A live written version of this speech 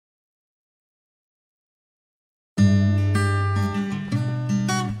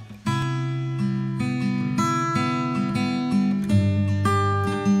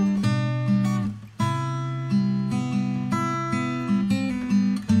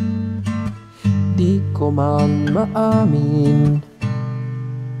di ko man maamin,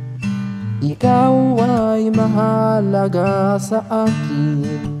 ikaw ay mahalaga sa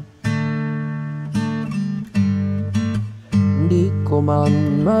akin. Di ko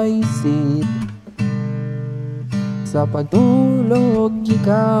man maisip, sa pagtulog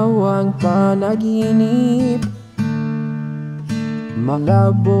ikaw ang panaginip.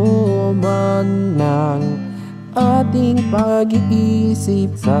 Malabo man ng ating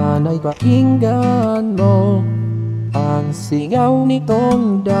pag-iisip, sana'y pakinggan mo ang sigaw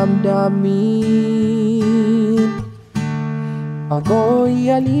nitong damdamin. Ako'y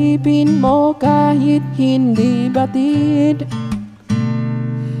alipin mo kahit hindi batid.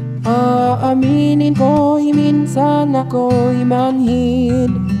 Aaminin ko'y minsan ako'y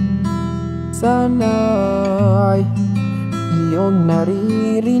manhid. Sana'y iyong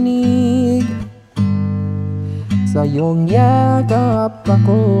naririnig, sa iyong yakap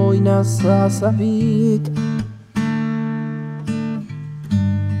ako'y nasasabik.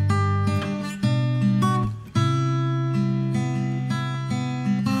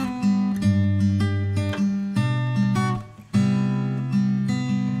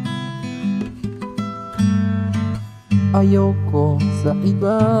 Ayoko sa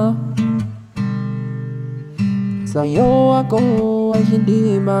iba, sa'yo ako ay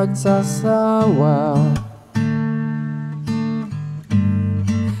hindi magsasawa.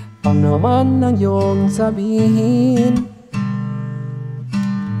 Ano man ang iyong sabihin,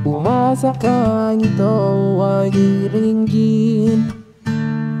 umasa kang ito ay iringgin.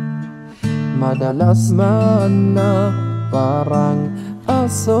 Madalas man na parang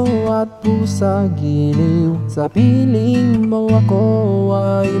aso at pusa giliw, sa piling mo ako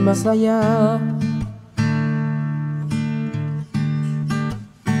ay masaya.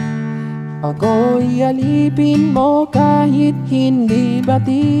 Ako'y alipin mo kahit hindi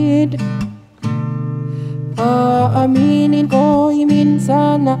batid. Aaminin ko'y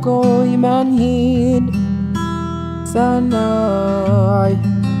minsan ako'y manhid. Sana'y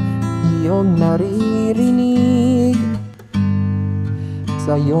iyong naririnig,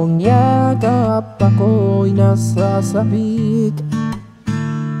 sa iyong yakap ako'y nasasabik.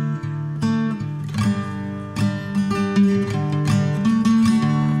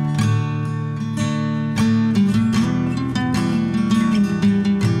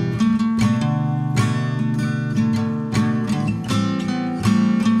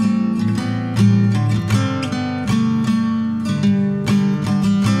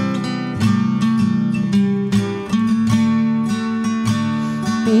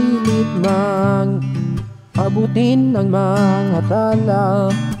 Pilit mang abutin ng mga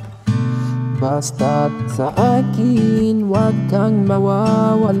tala, basta't sa akin huwag kang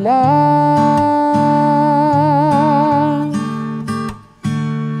mawawala.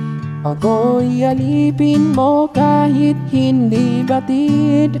 Ako'y alipin mo kahit hindi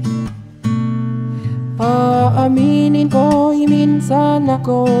batid. Aaminin ko'y minsan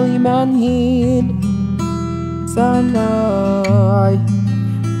ako'y manhid. Sana'y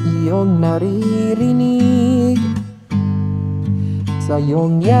iyong naririnig, sa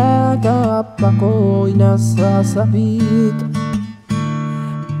iyong yakap ako'y nasasabik.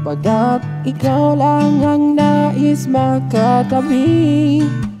 Pagkat ikaw lang ang nais makatabi,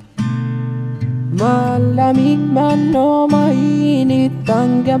 malamig man o mainit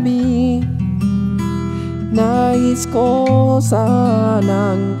ang gabi, nais ko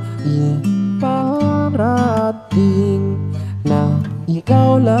sanang iparating na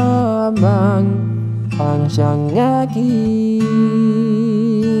ikaw lamang ang siyang aking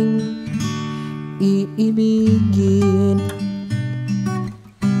iibigin.